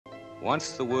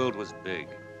Once the world was big,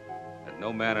 and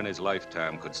no man in his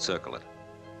lifetime could circle it.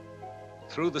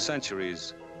 Through the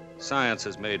centuries, science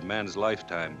has made man's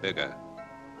lifetime bigger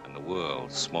and the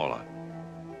world smaller.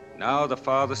 Now the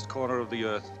farthest corner of the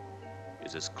earth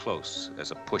is as close as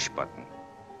a push button.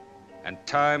 And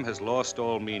time has lost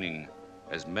all meaning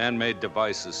as man-made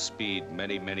devices speed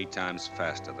many, many times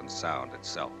faster than sound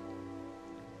itself.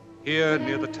 Here,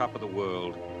 near the top of the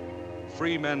world,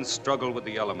 free men struggle with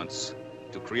the elements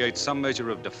to create some measure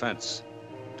of defense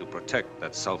to protect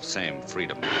that self-same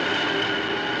freedom.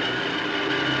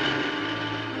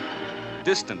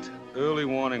 Distant early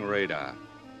warning radar,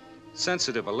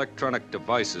 sensitive electronic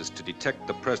devices to detect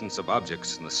the presence of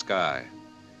objects in the sky,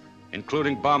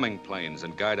 including bombing planes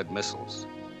and guided missiles,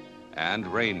 and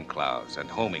rain clouds and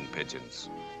homing pigeons.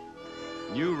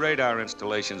 New radar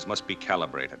installations must be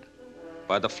calibrated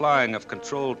by the flying of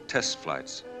controlled test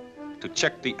flights to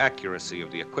check the accuracy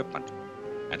of the equipment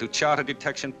and to chart a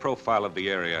detection profile of the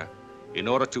area in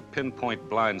order to pinpoint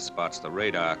blind spots the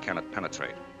radar cannot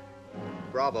penetrate.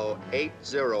 Bravo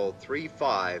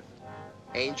 8035,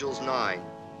 Angels 9.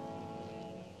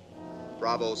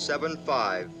 Bravo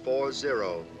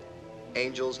 7540,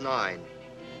 Angels 9.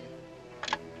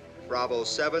 Bravo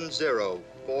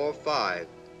 7045,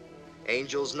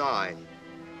 Angels 9.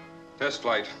 Test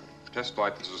flight. Test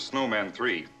flight, this is Snowman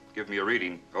 3. Give me a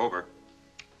reading. Over.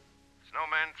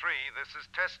 Snowman 3, this is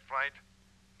test flight.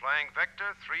 Flying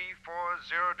vector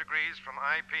 340 degrees from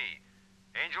IP.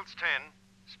 Angels 10,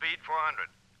 speed 400.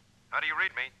 How do you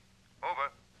read me?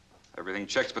 Over. Everything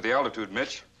checks but the altitude,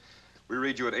 Mitch. We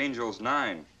read you at Angels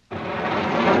 9.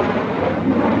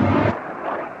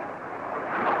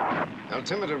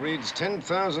 Altimeter reads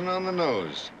 10,000 on the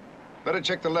nose. Better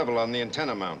check the level on the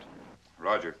antenna mount.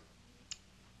 Roger.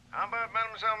 How about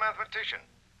Mademoiselle Mathematician?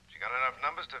 She got enough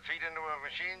numbers to feed into her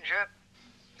machines yet?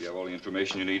 Do you have all the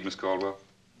information you need, Miss Caldwell?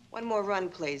 One more run,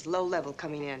 please. Low level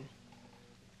coming in.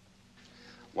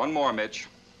 One more, Mitch.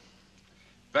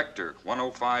 Vector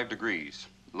 105 degrees.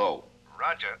 Low.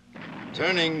 Roger.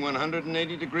 Turning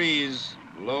 180 degrees.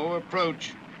 Low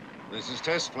approach. This is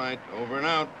test flight. Over and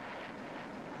out.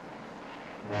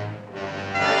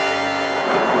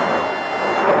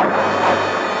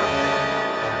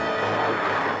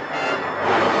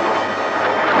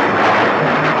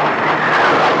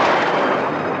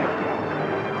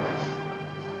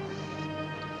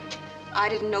 I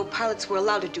didn't know pilots were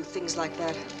allowed to do things like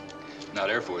that. Not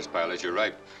Air Force pilots, you're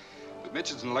right. But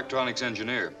Mitch is an electronics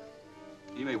engineer.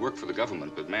 He may work for the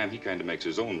government, but man, he kind of makes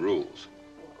his own rules.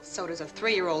 So does a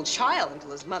 3-year-old child until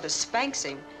his mother spanks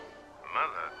him.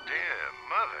 Mother, dear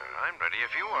mother, I'm ready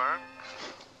if you are.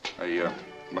 I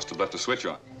must have left the switch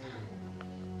on.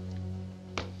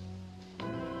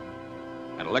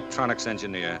 An electronics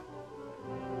engineer,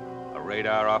 a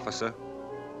radar officer,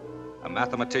 a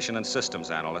mathematician and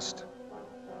systems analyst,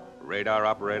 a radar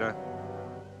operator,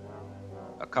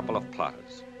 a couple of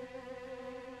plotters.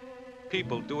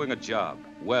 People doing a job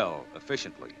well,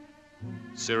 efficiently,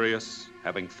 serious,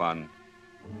 having fun,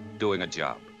 doing a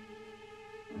job.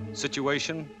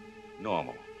 Situation,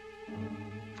 normal,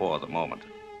 for the moment.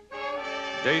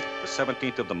 Date, the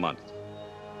 17th of the month.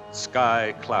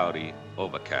 Sky, cloudy,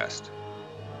 overcast.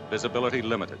 Visibility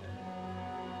limited.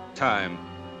 Time,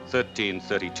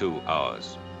 13:32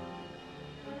 hours.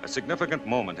 A significant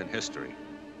moment in history.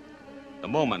 The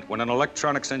moment when an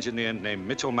electronics engineer named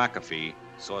Mitchell McAfee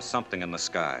saw something in the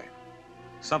sky.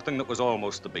 Something that was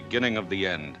almost the beginning of the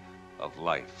end of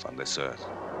life on this earth.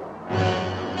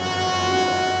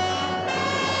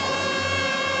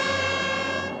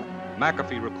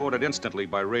 McAfee reported instantly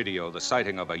by radio the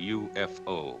sighting of a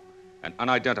UFO, an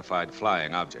unidentified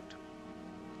flying object.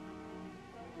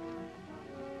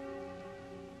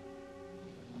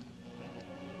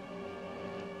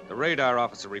 The radar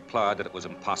officer replied that it was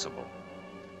impossible.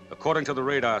 According to the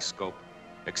radar scope,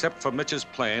 except for Mitch's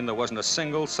plane, there wasn't a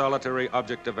single solitary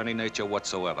object of any nature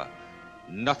whatsoever.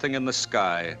 Nothing in the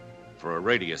sky for a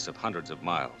radius of hundreds of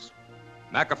miles.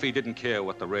 McAfee didn't care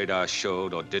what the radar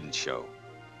showed or didn't show.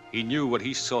 He knew what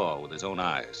he saw with his own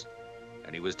eyes,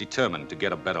 and he was determined to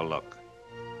get a better look.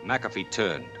 McAfee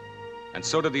turned, and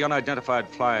so did the unidentified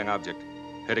flying object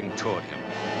heading toward him.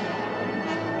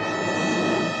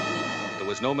 There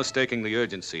was no mistaking the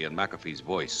urgency in McAfee's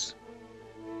voice.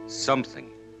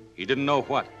 Something, he didn't know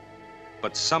what,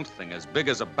 but something as big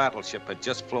as a battleship had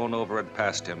just flown over and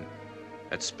past him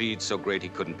at speed so great he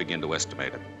couldn't begin to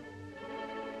estimate it.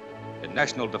 In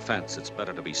national defense, it's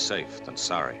better to be safe than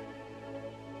sorry.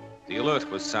 The alert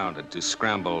was sounded to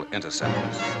scramble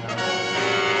interceptors.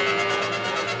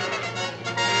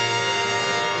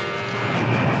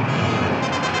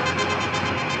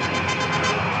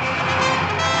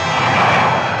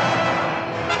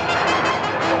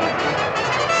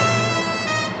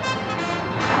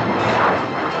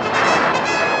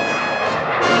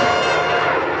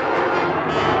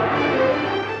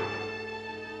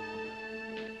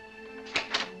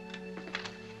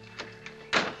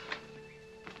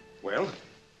 Well?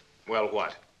 Well,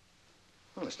 what?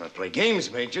 Well, let's not play games,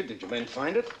 Major. Did your men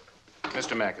find it?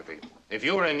 Mr. McAfee, if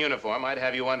you were in uniform, I'd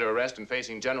have you under arrest and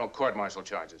facing general court-martial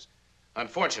charges.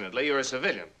 Unfortunately, you're a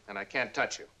civilian, and I can't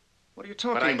touch you. What are you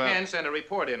talking But I about? can send a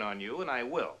report in on you, and I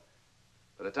will.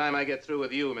 By the time I get through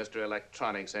with you, Mr.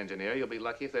 Electronics Engineer, you'll be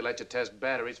lucky if they let you test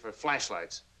batteries for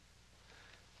flashlights.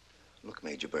 Look,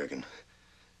 Major Bergen,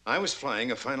 I was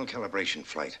flying a final calibration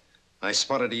flight. I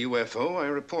spotted a UFO, I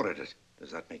reported it.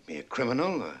 Does that make me a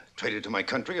criminal, a traitor to my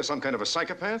country, or some kind of a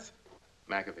psychopath?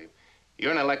 McAfee,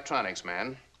 you're an electronics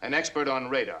man, an expert on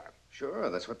radar. Sure,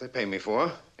 that's what they pay me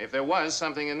for. If there was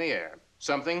something in the air,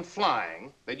 something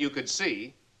flying that you could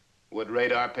see, would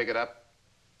radar pick it up?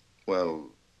 Well,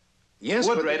 yes,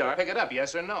 Would but... radar pick it up,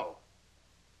 yes or no?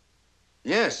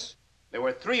 Yes. There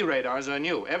were 3 radars on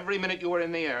you. Every minute you were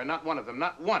in the air, not one of them,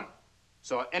 not one,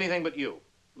 saw anything but you.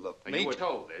 Look, Now, Major... you were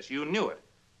told this. You knew it.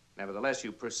 Nevertheless,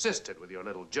 you persisted with your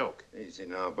little joke. Easy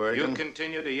now, Bergen. You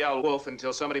continued to yell wolf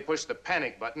until somebody pushed the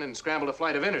panic button and scrambled a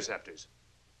flight of interceptors.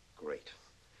 Great.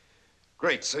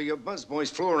 Great, so your buzz boys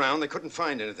flew around, they couldn't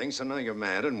find anything, so now you're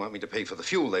mad and want me to pay for the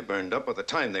fuel they burned up or the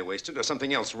time they wasted or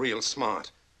something else real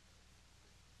smart.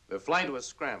 The flight was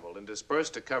scrambled and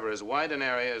dispersed to cover as wide an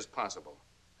area as possible.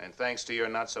 And thanks to your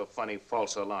not-so-funny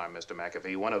false alarm, Mr.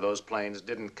 McAfee, one of those planes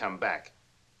didn't come back.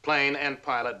 Plane and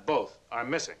pilot both are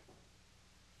missing.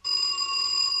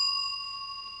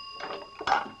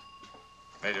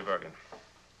 Major Bergen.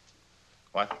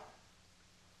 What?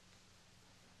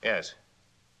 Yes.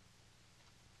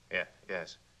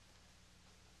 Yes.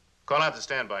 Call out the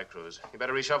standby crews. You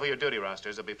better reshuffle your duty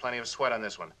rosters. There'll be plenty of sweat on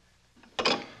this one.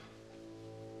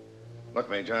 Look,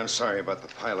 Major, I'm sorry about the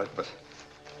pilot, but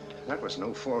that was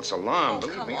no false alarm, Oh,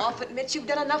 believe come me. off it, Mitch. You've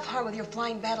done enough harm with your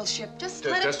flying battleship. Just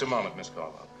let it... Just a moment, Miss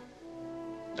Caldwell.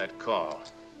 That call.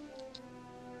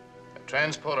 A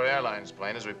Transpolar Airlines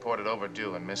plane is reported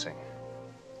overdue and missing.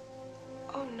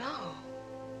 Oh, no.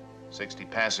 60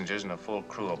 passengers and a full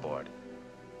crew aboard.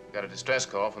 Got a distress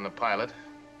call from the pilot,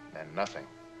 and nothing.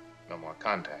 No more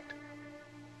contact.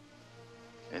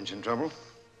 Engine trouble?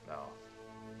 No.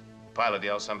 The pilot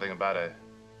yelled something about a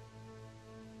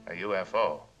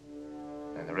UFO,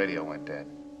 and the radio went dead.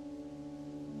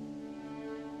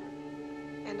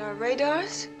 And our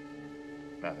radars?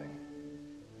 Nothing.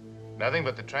 Nothing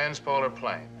but the transpolar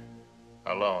plane,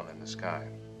 alone in the sky.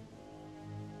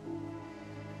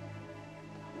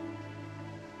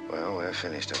 Well, we're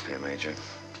finished up here, Major.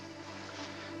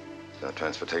 Is our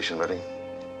transportation ready?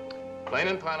 Plane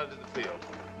and pilot to the field.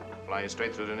 Fly you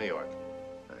straight through to New York.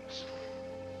 Thanks.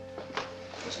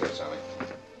 Let's go, Sally.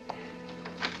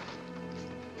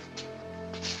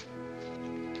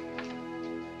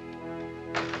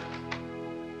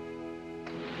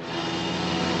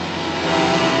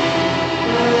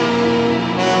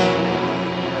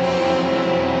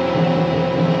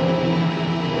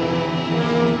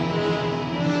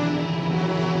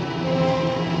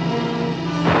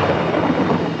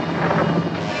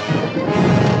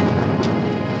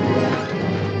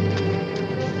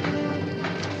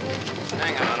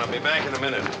 Back in a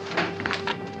minute.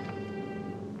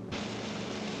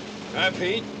 Hi,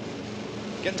 Pete.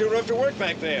 Getting too rough to work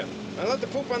back there. I thought the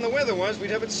poop on the weather was we'd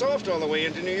have it soft all the way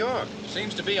into New York.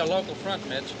 Seems to be a local front,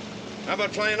 Mitch. How about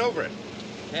flying over it?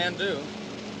 Can do.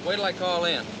 Wait till I call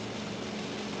in.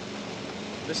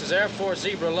 This is Air Force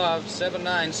Zebra Love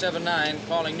 7979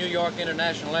 calling New York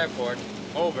International Airport.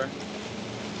 Over.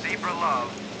 Zebra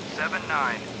Love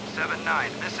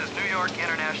 7979. This is New York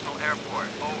International Airport.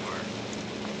 Over.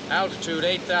 Altitude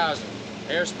 8,000.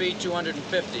 Airspeed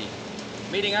 250.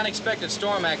 Meeting unexpected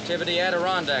storm activity,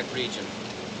 Adirondack region.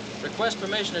 Request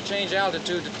permission to change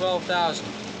altitude to 12,000.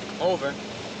 Over.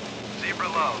 Zebra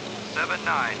Love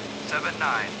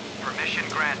 7979. Permission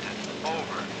granted.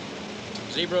 Over.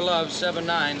 Zebra Love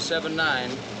 7979.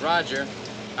 Roger.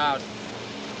 Out.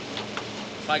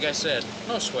 Like I said,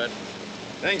 no sweat.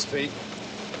 Thanks, Pete.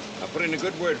 I'll put in a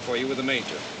good word for you with the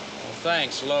Major. Well,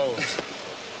 thanks, Lowe's.